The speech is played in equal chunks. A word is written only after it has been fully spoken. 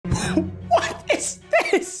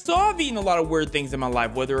this? So I've eaten a lot of weird things in my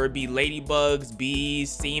life, whether it be ladybugs,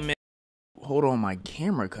 bees, semen. Hold on, my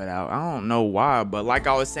camera cut out. I don't know why, but like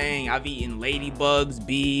I was saying, I've eaten ladybugs,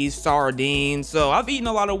 bees, sardines. So I've eaten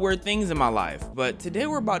a lot of weird things in my life. But today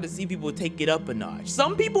we're about to see people take it up a notch.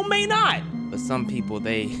 Some people may not, but some people,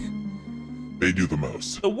 they do the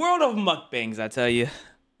most. The world of mukbangs, I tell you,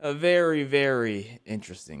 a very, very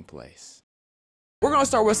interesting place. We're gonna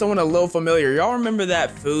start with someone a little familiar. Y'all remember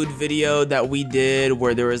that food video that we did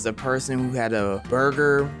where there was a person who had a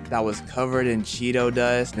burger that was covered in Cheeto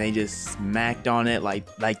dust and they just smacked on it like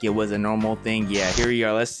it was a normal thing? Yeah, here we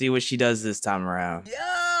are. Let's see what she does this time around.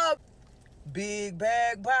 Yup. Big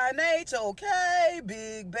bag by nature, okay?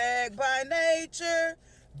 Big bag by nature.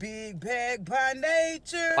 Big bag by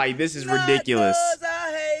nature. Like, this is ridiculous. Not 'cause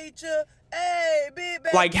I hate you. Hey, big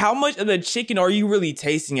bag. Like, how much of the chicken are you really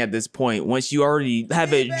tasting at this point once you already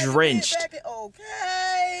have it drenched?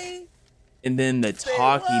 Okay. And then the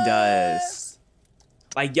talk he does.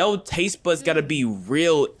 Like, yo, taste buds gotta be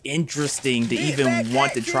real interesting to even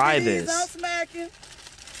want to try this.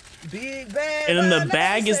 Big bag. And then the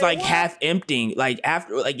bag is like half empty, like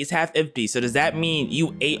it's half empty. So does that mean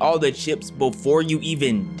you ate all the chips before you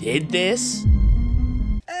even did this?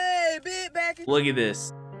 Hey, big bag. Look at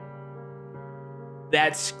this.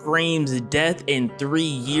 That screams death in 3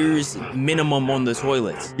 years minimum on the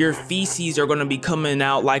toilets. Your feces are gonna be coming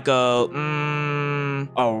out like a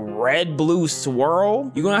red-blue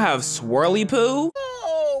swirl. You're gonna have swirly poo?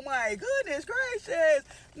 Oh my goodness gracious.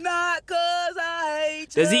 Not 'cause I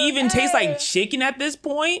hate you. Does it even taste like chicken at this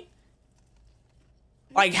point?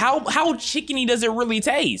 Like, how chickeny does it really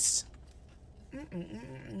taste?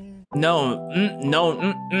 No, not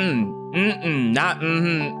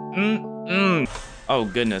Oh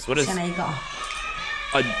goodness, what is?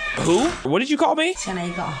 Who? What did you call me?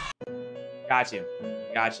 Got you,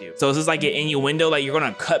 got you. So is this like an innuendo, like you're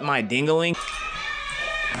gonna cut my dingling?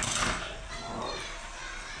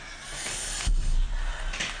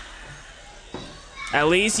 At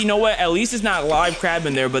least, you know what? At least it's not live crab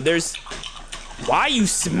in there, but there's... Why are you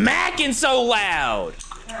smacking so loud?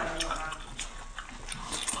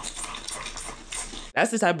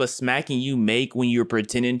 That's the type of smacking you make when you're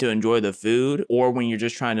pretending to enjoy the food or when you're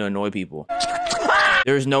just trying to annoy people.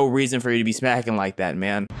 There's no reason for you to be smacking like that,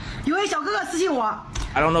 man. I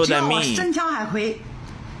don't know what that means.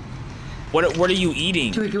 What are you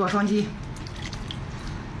eating?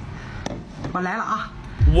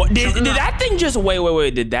 What did that thing just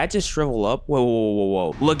wait, did that just shrivel up?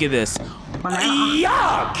 Whoa. Look at this.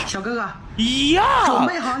 Yuck!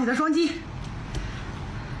 Yuck!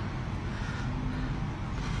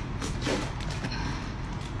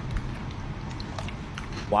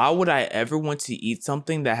 Why would I ever want to eat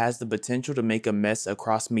something that has the potential to make a mess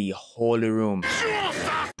across me whole room?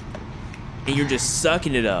 And you're just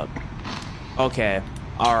sucking it up. Okay.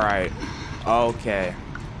 All right. Okay.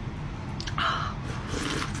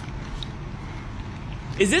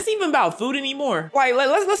 Is this even about food anymore? Like,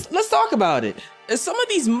 let's talk about it. Is some of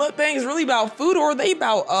these mukbangs really about food, or are they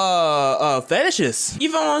about fetishes?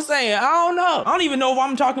 You feel what I'm saying? I don't know. I don't even know if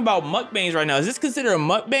I'm talking about mukbangs right now. Is this considered a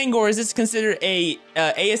mukbang or is this considered a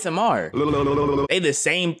ASMR? They the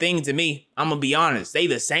same thing to me. I'm gonna be honest. They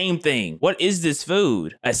the same thing. What is this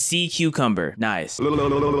food? A sea cucumber. Nice.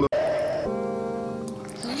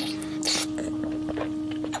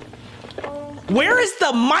 Where is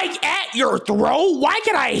the mic at your throat? Why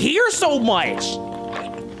can I hear so much?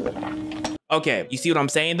 Okay, you see what I'm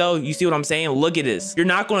saying though? You see what I'm saying? Look at this. You're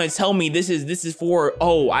not gonna tell me this is for,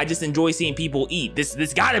 oh, I just enjoy seeing people eat.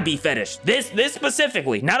 This gotta be fetish. This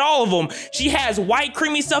specifically, not all of them. She has white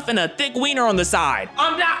creamy stuff and a thick wiener on the side.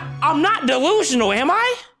 I'm not delusional, am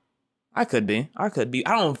I? I could be. I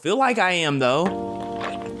don't feel like I am though.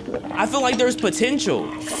 I feel like there's potential.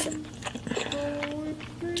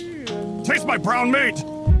 Taste my brown meat!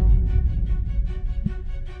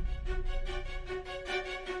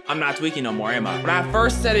 I'm not tweaking no more, am I? When I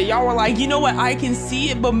first said it, y'all were like, you know what? I can see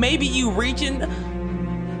it, but maybe you reaching.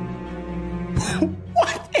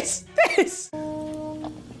 What is this?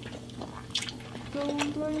 I'm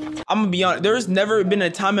gonna be honest, there's never been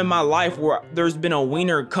a time in my life where there's been a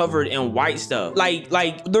wiener covered in white stuff. Like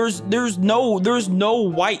there's no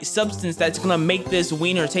white substance that's gonna make this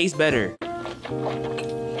wiener taste better.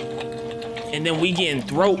 And then we getting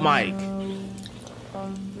throat mic.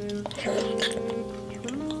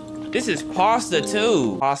 This is pasta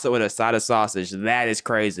too. Pasta with a side of sausage. That is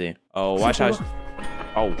crazy. Oh, watch how.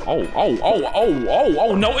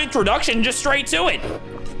 Oh, no introduction, just straight to it.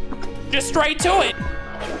 Just straight to it.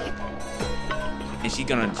 And she's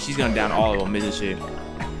gonna down all of them, isn't she?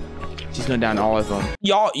 She's going down all of them.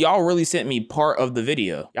 Y'all really sent me part of the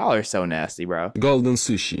video. Y'all are so nasty, bro. Golden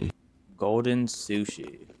sushi. Golden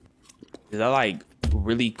sushi. Is that like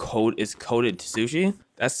really is coated sushi?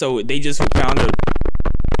 That's so they just found a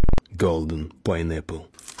Golden pineapple.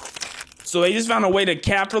 So they just found a way to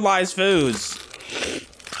capitalize foods.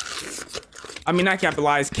 I mean, not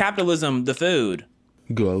capitalize, capitalism the food.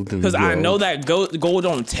 Golden. Because I know that gold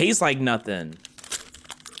don't taste like nothing.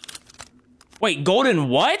 Wait, golden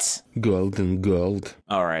what? Golden gold.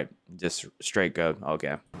 All right, just straight gold.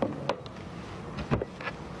 Okay.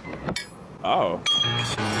 Oh.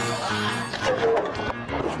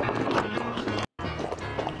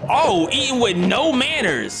 Oh, eating with no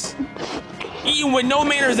manners. Eating with no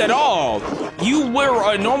manners at all. You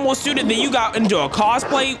were a normal student, then you got into a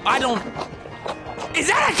cosplay. I don't. Is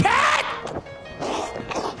that a cat?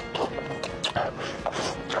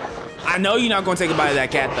 I know you're not gonna take a bite of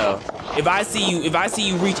that cat though. If I see you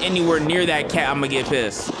reach anywhere near that cat, I'm gonna get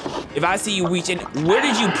pissed. If I see you reach in, where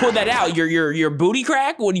did you pull that out? Your booty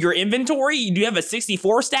crack? With your inventory? Do you have a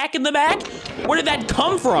 64 stack in the back? Where did that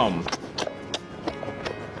come from?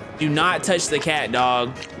 Do not touch the cat,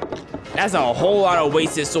 dog. That's a whole lot of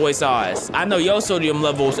wasted soy sauce. I know your sodium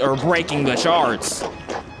levels are breaking the charts.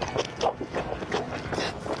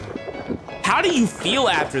 How do you feel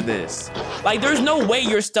after this? Like, there's no way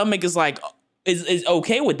your stomach is like, is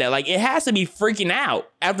okay with that. Like, it has to be freaking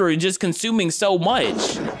out after just consuming so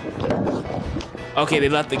much. Okay, they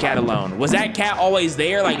left the cat alone. Was that cat always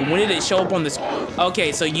there? Like, when did it show up on this?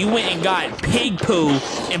 Okay, so you went and got pig poo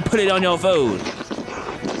and put it on your food.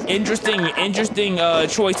 Interesting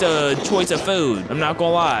choice of food. I'm not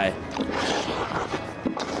gonna lie.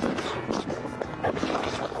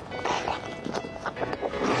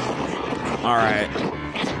 All right.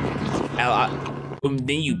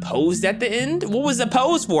 Then you posed at the end? What was the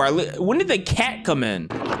pose for? When did the cat come in?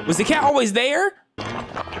 Was the cat always there?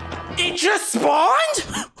 It just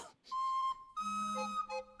spawned?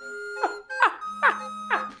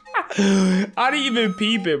 I didn't even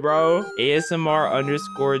peep it, bro.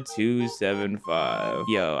 ASMR_275.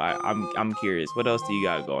 Yo, I'm curious. What else do you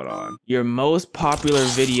got going on? Your most popular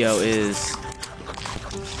video is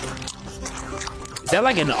that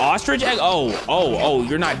like an ostrich egg? Oh,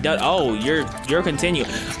 you're not done. Oh, you're continuing.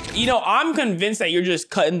 You know, I'm convinced that you're just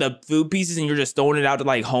cutting the food pieces and you're just throwing it out to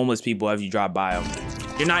like homeless people as you drive by them.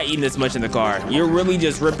 You're not eating this much in the car. You're really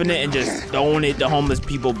just ripping it and just throwing it to homeless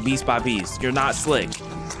people piece by piece. You're not slick.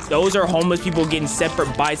 Those are homeless people getting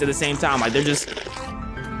separate bites at the same time. Like, they're just,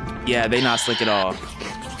 yeah, they not slick at all.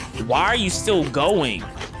 Why are you still going?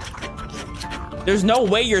 There's no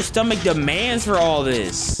way your stomach demands for all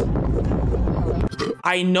this.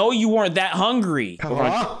 I know you weren't that hungry.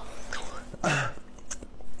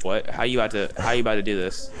 What? How you about to do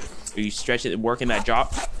this? Are you stretching it, working that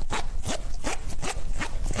drop?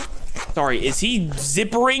 Sorry, is he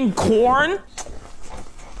zippering corn?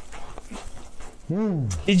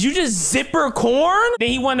 Did you just zipper corn? Then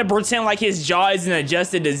he wanted to pretend like his jaw isn't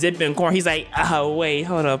adjusted to zipping corn. He's like, oh, wait,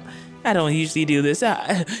 hold up. I don't usually do this.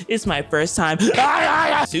 It's my first time.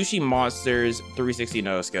 Sushi Monsters 360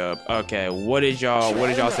 no scope. Okay, what did y'all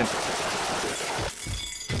send?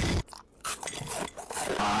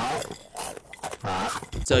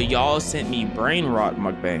 So y'all sent me brain rot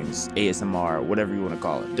mukbangs, ASMR, whatever you want to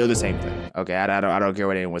call it. They're the same thing. Okay, I don't care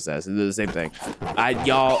what anyone says. They're the same thing.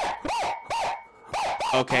 Y'all.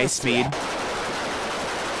 Okay, speed.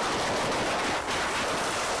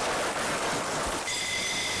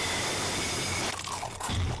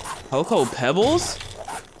 Cocoa Pebbles?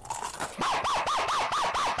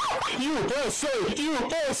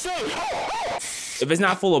 If it's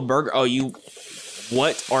not full of burger, oh,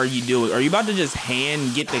 what are you doing? Are you about to just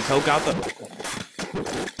get the Coke out the?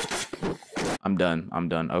 I'm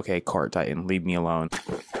done. Okay, Cart Titan, leave me alone.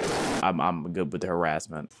 I'm good with the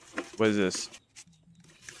harassment. What is this?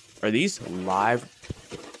 Are these live?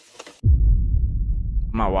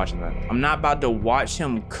 I'm not watching that. I'm not about to watch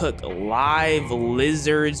him cook live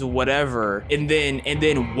lizards, whatever, and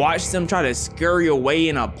then watch them try to scurry away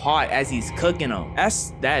in a pot as he's cooking them.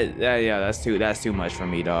 That's too much for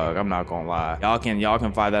me, dog. I'm not gonna lie. Y'all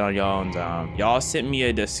can find that on your own time. Y'all sent me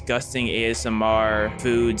a disgusting ASMR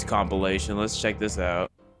foods compilation. Let's check this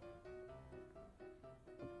out.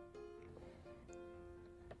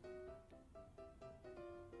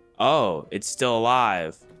 Oh, it's still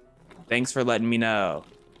alive. Thanks for letting me know.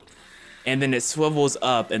 And then it swivels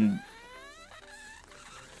up and...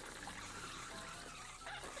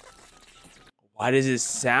 Why does it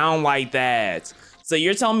sound like that? So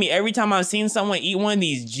you're telling me every time I've seen someone eat one of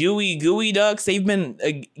these gooey ducks, they've been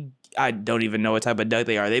I don't even know what type of duck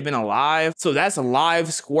they are. They've been alive. So that's a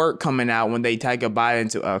live squirt coming out when they take a bite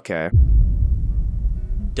into, okay.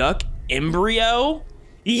 Duck embryo?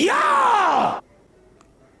 Yeah!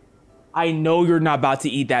 I know you're not about to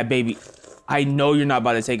eat that baby. I know you're not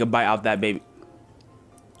about to take a bite out that baby.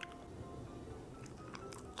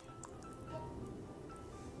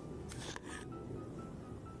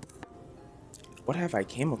 What have I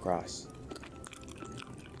came across?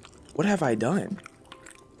 What have I done?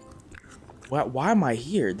 Why am I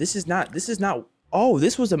here? This is not, oh, was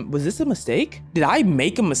this a mistake? Did I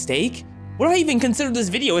make a mistake? What do I even consider this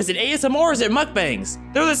video? Is it ASMR or is it mukbangs?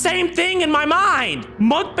 They're the same thing in my mind.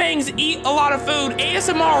 Mukbangs eat a lot of food.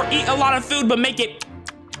 ASMR eat a lot of food, but make it.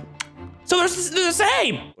 So they're the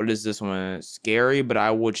same. What is this one? Scary, but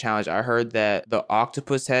I will challenge. I heard that the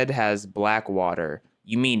octopus head has black water.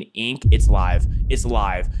 You mean ink? It's live. It's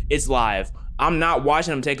live. It's live. I'm not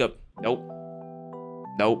watching them take a, nope.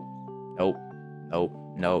 Nope. Nope. Nope.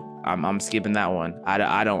 Nope. I'm skipping that one.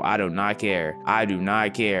 I do not care. I do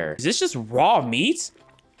not care. Is this just raw meat?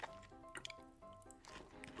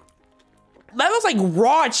 That looks like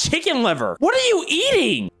raw chicken liver. What are you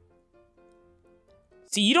eating?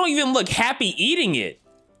 See, you don't even look happy eating it.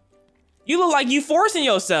 You look like you forcing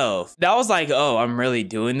yourself. That was like, oh, I'm really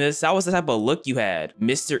doing this. That was the type of look you had.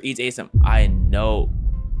 Mr. Eats ASM. I know.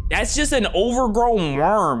 That's just an overgrown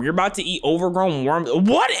worm. You're about to eat overgrown worms.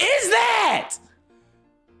 What is that?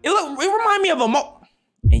 It remind me of a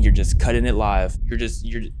and you're just cutting it live.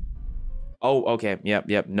 Oh, okay.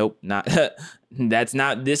 Yep. Nope, not.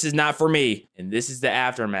 This is not for me. And this is the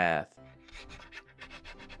aftermath.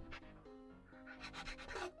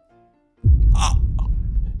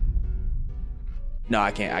 No,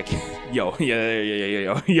 I can't. Yo.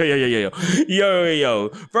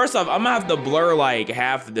 First off, I'm gonna have to blur like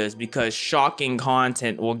half of this because shocking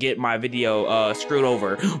content will get my video screwed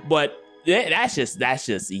over. But that's just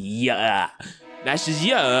yeah. That's just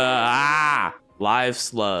yeah. Live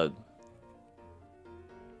slug.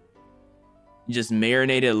 Just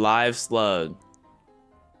marinated live slug.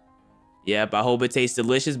 Yep, I hope it tastes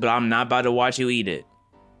delicious, but I'm not about to watch you eat it.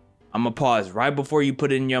 I'm gonna pause right before you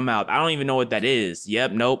put it in your mouth. I don't even know what that is.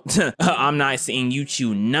 Yep, nope. I'm not seeing you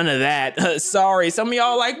chew none of that. Sorry, some of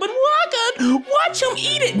y'all are like, but what? Watch him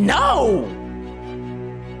eat it. No.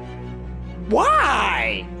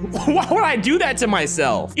 Why? Why would I do that to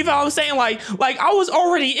myself? You know what I'm saying? Like I was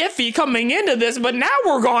already iffy coming into this, but now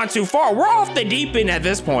we're gone too far. We're off the deep end at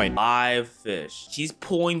this point. Live fish. She's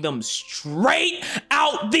pulling them straight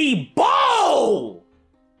out the bowl.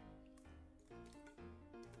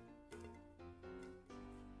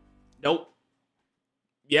 Nope.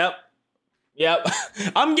 Yep.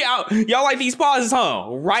 Y'all like these pauses, huh?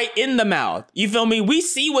 Right in the mouth. You feel me? We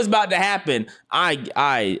see what's about to happen. I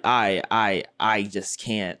just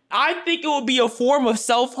can't. I think it would be a form of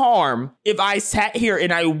self-harm if I sat here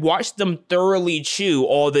and I watched them thoroughly chew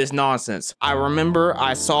all this nonsense. I remember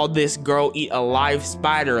I saw this girl eat a live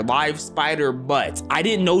spider butt. I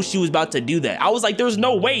didn't know she was about to do that. I was like, there's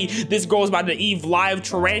no way this girl's about to eat live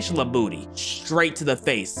tarantula booty. Straight to the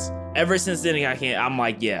face. Ever since then, I'm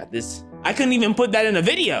like, yeah, I couldn't even put that in a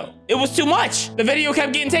video. It was too much. The video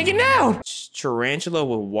kept getting taken down. Tarantula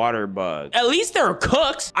with water bug. At least they're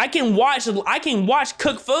cooked. I can watch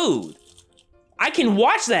cooked food. I can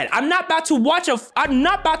watch that. I'm not about to watch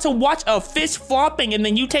a fish flopping and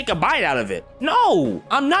then you take a bite out of it. No,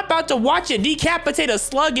 I'm not about to watch it decapitate a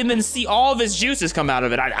slug and then see all of its juices come out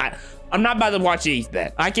of it. I'm not about to watch you eat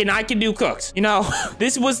that. I can do cooked. You know,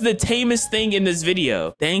 this was the tamest thing in this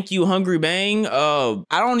video. Thank you, Hungry Bang. I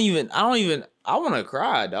want to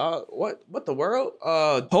cry, dog. What the world?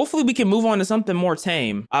 Hopefully we can move on to something more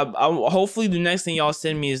tame. Hopefully the next thing y'all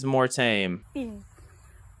send me is more tame.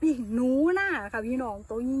 Is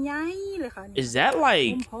that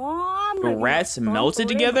like the rats melted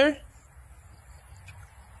together?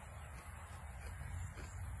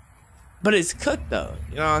 But it's cooked though,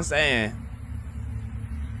 you know what I'm saying?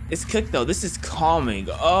 It's cooked though, this is calming.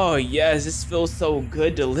 Oh yes, this feels so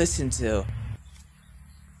good to listen to.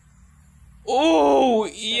 Oh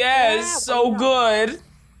yes, so good.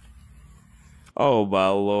 Oh my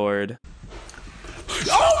Lord.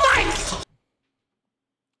 Oh my!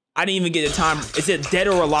 I didn't even get the time. Is it dead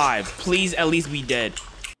or alive? Please at least be dead.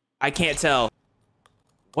 I can't tell.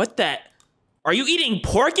 What that? Are you eating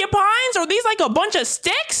porcupines? Are these like a bunch of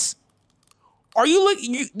sticks? You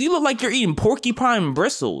look like you're eating porcupine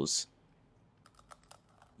bristles.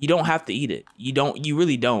 You don't have to eat it. You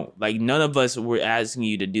really don't. Like none of us were asking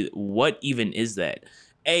you to do. What even is that?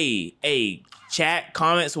 Hey, chat,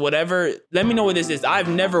 comments, whatever. Let me know what this is. I've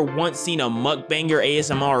never once seen a mukbanger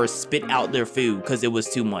ASMR spit out their food because it was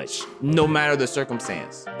too much, no matter the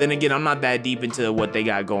circumstance. Then again, I'm not that deep into what they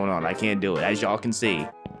got going on. I can't do it, as y'all can see.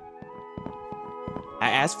 I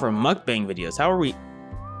asked for mukbang videos. How are we?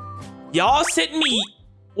 Y'all sent me,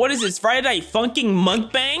 what is this, Friday Night Funking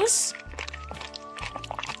mukbangs?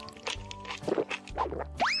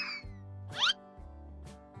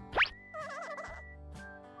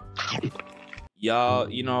 Y'all,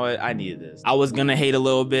 you know what? I needed this. I was gonna hate a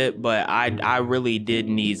little bit, but I really did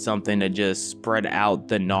need something to just spread out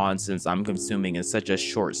the nonsense I'm consuming in such a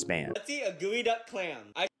short span. Let's see a gooey duck clam.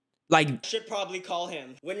 I should probably call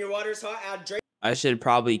him. When your water's hot, add Drake. I should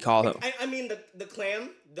probably call him. I mean the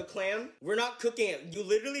clam, we're not cooking it. You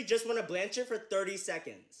literally just want to blanch it for 30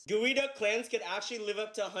 seconds. Gooey duck clams could actually live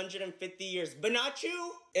up to 150 years, but not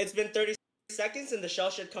you. It's been 30 seconds and the shell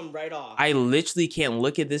should come right off. I literally can't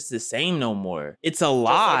look at this the same no more. It's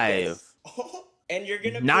alive. Like and you're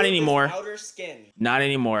gonna not anymore. This outer skin. Not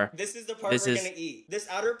anymore. This is the part we're gonna eat. This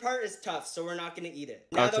outer part is tough, so we're not gonna eat it.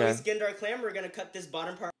 Now that we skinned our clam, we're gonna cut this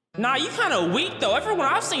bottom part. Nah, you kind of weak though. Everyone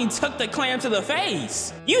I've seen took the clam to the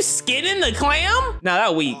face. You skinning the clam? Nah,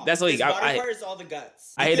 that weak. That's weak. This bottom part is all the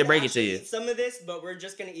guts. I hate to break it to you. Eat some of this, but we're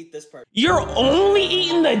just gonna eat this part. You're only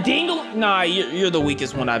eating the dingle? Nah, you're the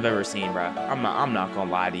weakest one I've ever seen, bro. I'm not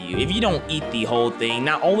gonna lie to you. If you don't eat the whole thing,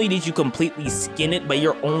 not only did you completely skin it, but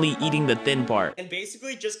you're only eating the thin part. And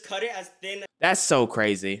basically just cut it as thin. That's so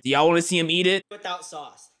crazy. Do y'all want to see him eat it? Without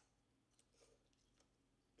sauce.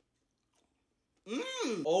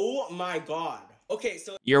 Oh my god. Okay,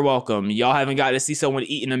 so you're welcome. Y'all haven't got to see someone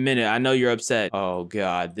eat in a minute. I know you're upset. Oh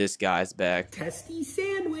god, this guy's back. Testy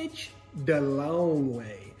sandwich the long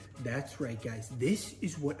way. That's right, guys. This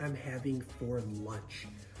is what I'm having for lunch.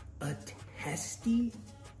 A testy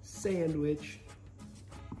sandwich.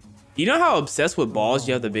 You know how obsessed with balls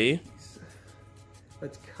you have to be?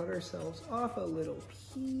 Let's cut ourselves off a little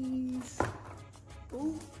piece.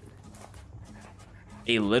 Ooh.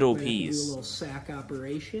 A little Do piece. a little sack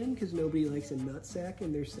operation because nobody likes a nut sack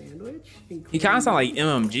in their sandwich. He kind of sound like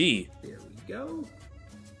MMG. There we go.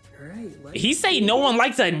 All right. He say no one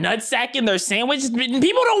likes a nut sack in their sandwich.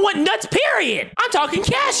 People don't want nuts. Period. I'm talking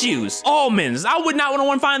cashews, almonds. I would not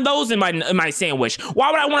want to find those in my sandwich. Why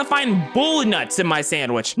would I want to find bull nuts in my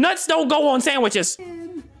sandwich? Nuts don't go on sandwiches.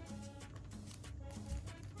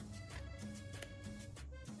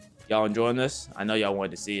 Y'all enjoying this? I know y'all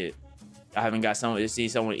wanted to see it. I haven't got someone to see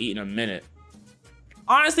someone eat in a minute.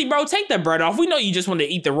 Honestly, bro, take the bread off. We know you just want to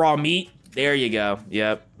eat the raw meat. There you go.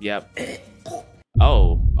 Yep.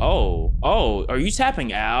 Oh. Are you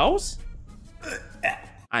tapping owls?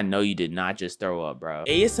 I know you did not just throw up, bro.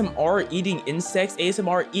 ASMR eating insects,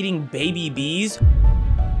 ASMR eating baby bees.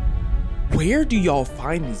 Where do y'all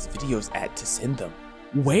find these videos at to send them?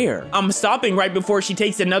 Where? I'm stopping right before she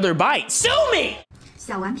takes another bite. Sue me!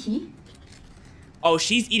 小顽皮 Oh,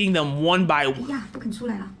 she's eating them one by one. 呀，不肯出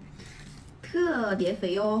来了，特别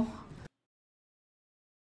肥哦。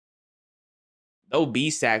 Those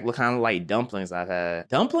B-sack look kind of like dumplings I've had.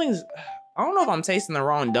 Dumplings, I don't know if I'm tasting the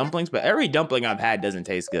wrong dumplings, but every dumpling I've had doesn't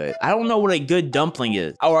taste good. I don't know what a good dumpling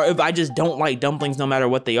is. Or if I just don't like dumplings no matter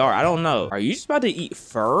what they are. I don't know. Are you just about to eat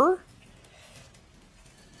fur?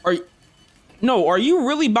 Are you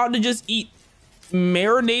really about to just eat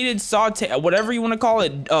marinated saute, whatever you want to call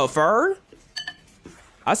it, fur?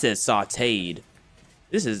 I said sauteed.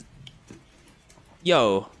 This is,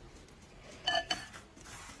 yo,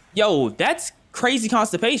 that's crazy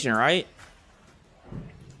constipation, right?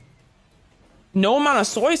 No amount of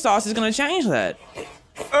soy sauce is gonna change that.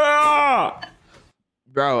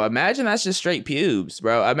 Bro, imagine that's just straight pubes,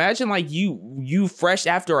 bro. Imagine like you fresh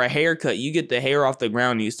after a haircut, you get the hair off the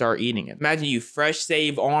ground and you start eating it. Imagine you fresh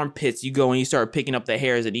shaved armpits, you go and you start picking up the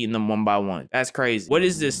hairs and eating them one by one. That's crazy. What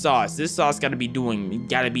is this sauce? This sauce gotta be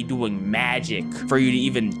doing magic for you to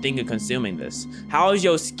even think of consuming this. How is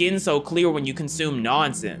your skin so clear when you consume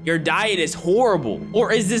nonsense? Your diet is horrible.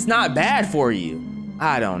 Or is this not bad for you?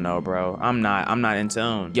 I don't know, bro. I'm not in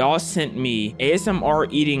tune. Y'all sent me ASMR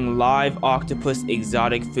eating live octopus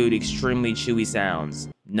exotic food extremely chewy sounds.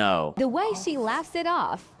 No. The way she laughs it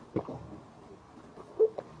off.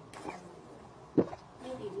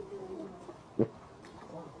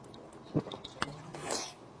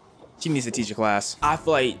 She needs to teach a class. I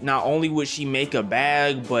feel like not only would she make a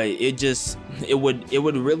bag, but it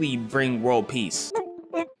would really bring world peace.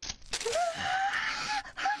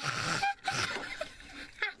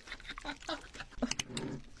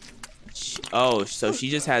 Oh, so she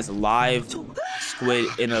just has live squid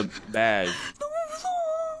in a bag.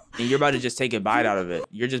 And you're about to just take a bite out of it.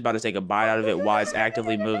 You're just about to take a bite out of it while it's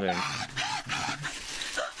actively moving.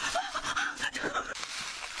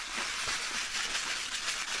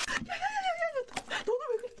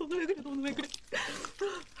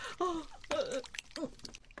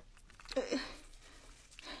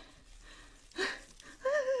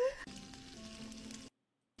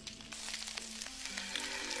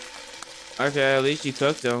 Okay, at least you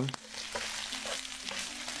cooked them.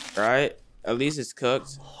 Right? At least it's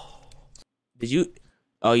cooked. Did you?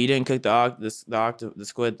 Oh, you didn't cook the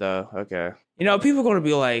squid though. Okay. You know, people are gonna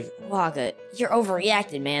be like, Waka, you're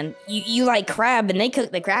overreacting, man. You like crab and they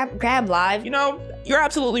cook the crab live. you know, you're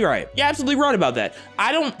absolutely right. You're absolutely right about that.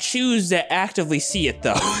 I don't choose to actively see it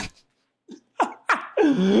though.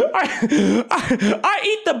 I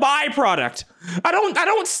eat the byproduct. I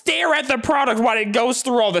don't stare at the product while it goes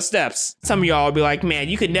through all the steps. Some of y'all will be like, man,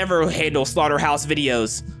 you could never handle slaughterhouse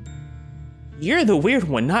videos. You're the weird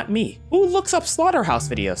one, not me. Who looks up slaughterhouse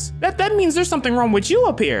videos? That means there's something wrong with you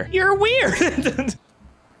up here. You're weird.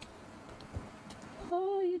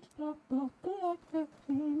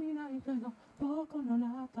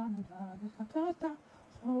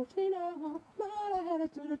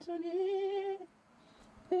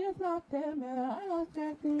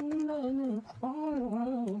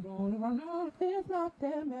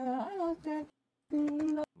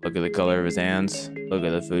 Look at the color of his hands. Look at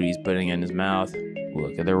the food he's putting in his mouth.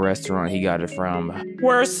 Look at the restaurant he got it from.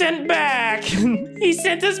 We're sent back! He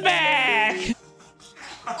sent us back!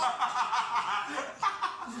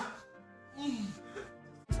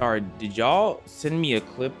 Sorry, did y'all send me a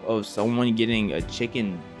clip of someone getting a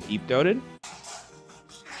chicken deep-throated?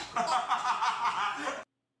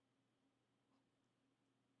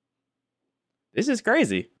 This is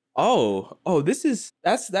crazy. Oh, that's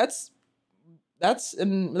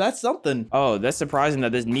something. Oh, that's surprising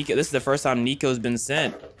that this is the first time Nico's been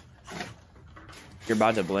sent. You're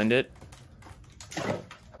about to blend it.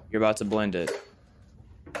 You're about to blend it.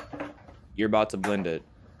 You're about to blend it.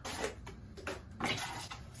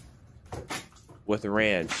 With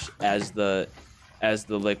ranch as the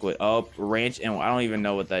liquid. Oh, ranch, and I don't even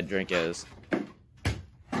know what that drink is.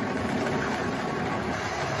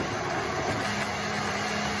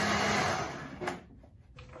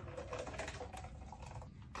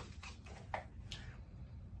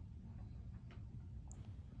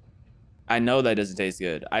 I know that doesn't taste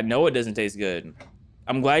good. I know it doesn't taste good.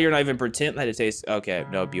 I'm glad you're not even pretending that it tastes... Okay,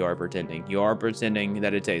 nope, you are pretending. You are pretending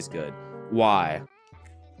that it tastes good. Why?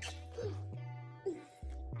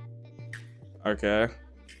 Okay.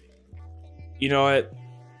 You know what?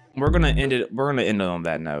 We're gonna end it on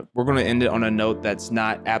that note. We're gonna end it on a note that's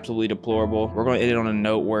not absolutely deplorable. We're gonna end it on a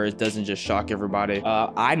note where it doesn't just shock everybody.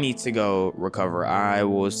 I need to go recover. I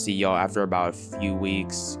will see y'all after about a few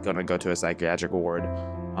weeks. Gonna go to a psychiatric ward.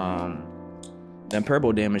 The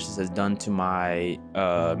incurable damage this has done to my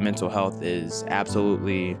mental health is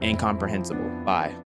absolutely incomprehensible. Bye.